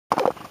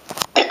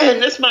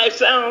And this might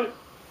sound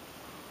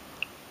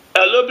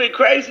a little bit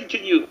crazy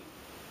to you,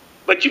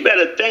 but you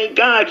better thank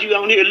God you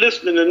on here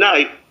listening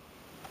tonight.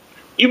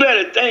 You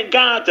better thank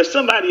God that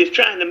somebody is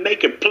trying to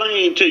make it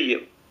plain to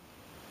you.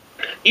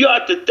 You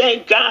ought to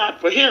thank God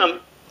for him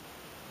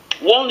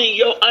wanting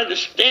your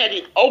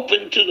understanding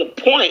open to the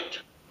point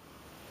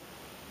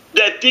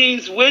that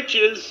these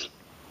witches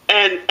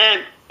and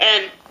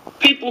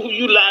people who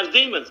utilize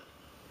demons,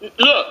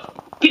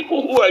 look,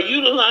 people who are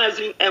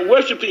utilizing and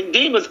worshiping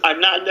demons are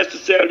not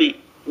necessarily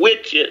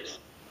witches,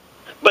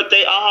 but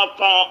they all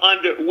fall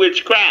under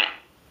witchcraft.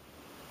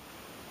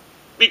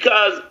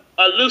 Because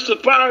a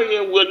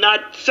Luciferian will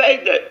not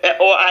say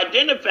that or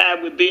identify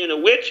with being a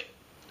witch.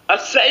 A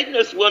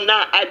Satanist will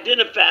not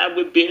identify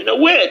with being a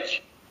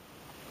witch.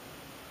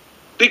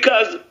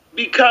 Because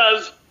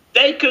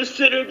they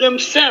consider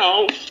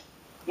themselves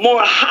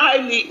more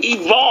highly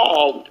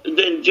evolved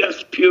than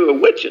just pure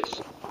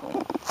witches.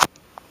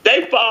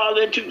 They fall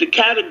into the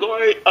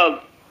category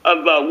of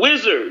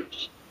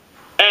wizards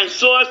and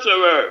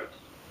sorcerers,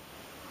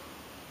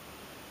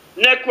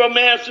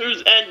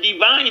 necromancers and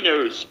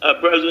diviners,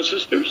 brothers and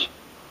sisters.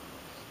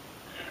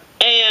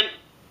 And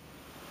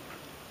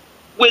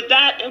with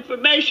that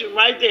information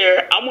right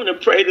there, I want to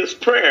pray this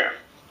prayer,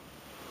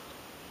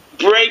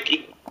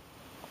 breaking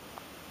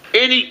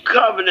any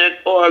covenant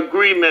or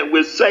agreement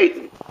with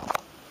Satan.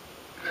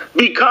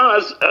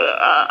 Because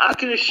I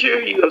can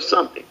assure you of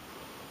something.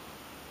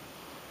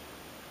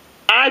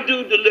 I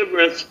do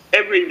deliverance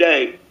every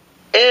day.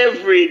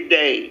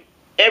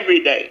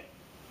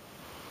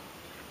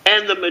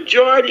 And the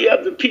majority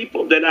of the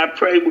people that I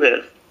pray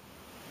with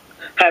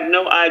have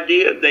no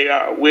idea they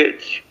are a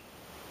witch.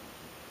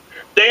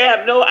 They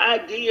have no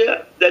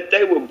idea that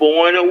they were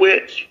born a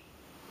witch.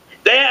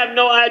 They have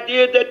no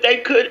idea that they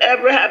could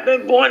ever have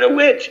been born a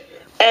witch.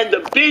 And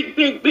the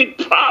big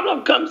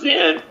problem comes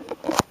in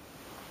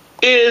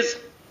is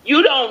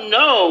you don't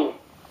know,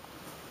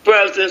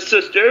 brothers and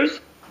sisters,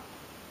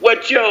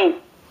 what your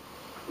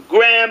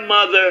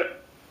grandmother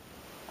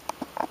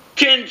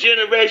 10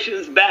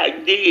 generations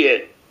back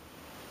did.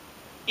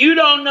 You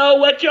don't know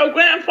what your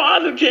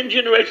grandfather 10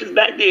 generations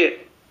back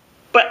did.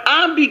 But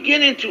I'm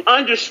beginning to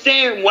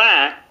understand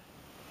why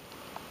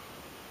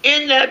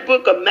in that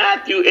book of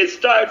Matthew, it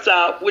starts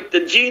out with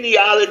the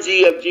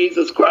genealogy of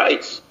Jesus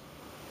Christ.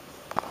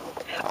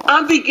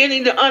 I'm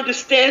beginning to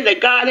understand that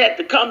God had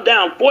to come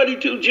down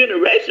 42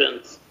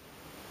 generations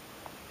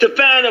to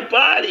find a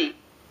body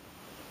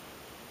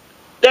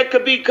that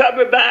could be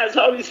covered by his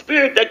Holy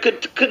Spirit that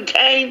could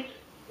contain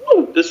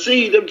the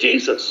seed of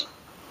Jesus.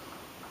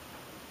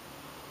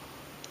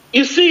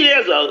 You see,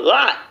 there's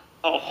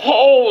a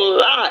whole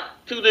lot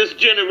to this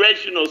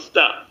generational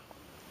stuff.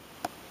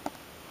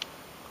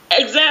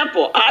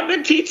 Example, I've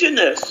been teaching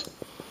this,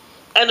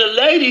 and a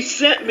lady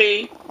sent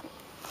me,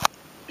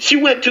 she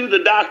went to the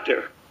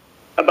doctor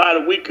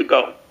about a week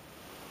ago,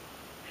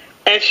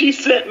 and she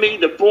sent me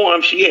the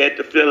form she had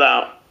to fill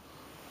out.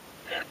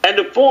 And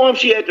the form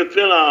she had to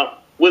fill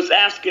out was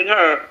asking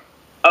her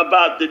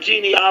about the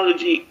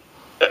genealogy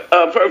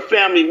of her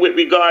family with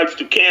regards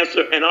to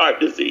cancer and heart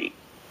disease.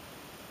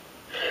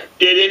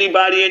 Did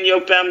anybody in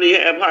your family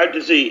have heart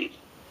disease?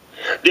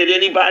 Did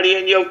anybody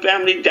in your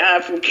family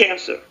die from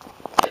cancer?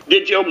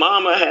 Did your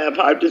mama have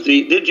heart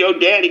disease? Did your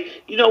daddy?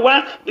 You know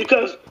why?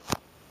 Because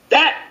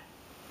that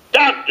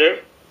doctor,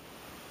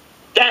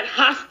 that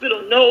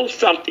hospital knows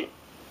something.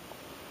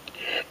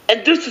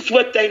 And this is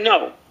what they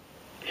know.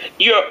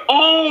 Your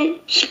own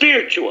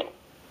spiritual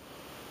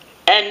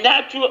and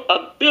natural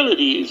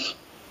abilities,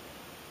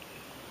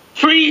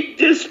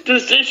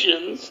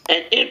 predispositions,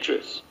 and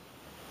interests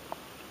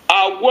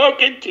are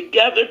working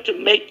together to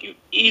make you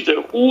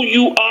either who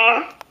you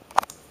are,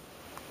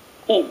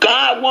 who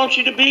God wants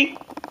you to be,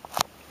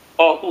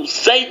 or who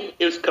Satan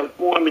is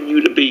conforming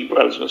you to be,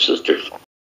 brothers and sisters.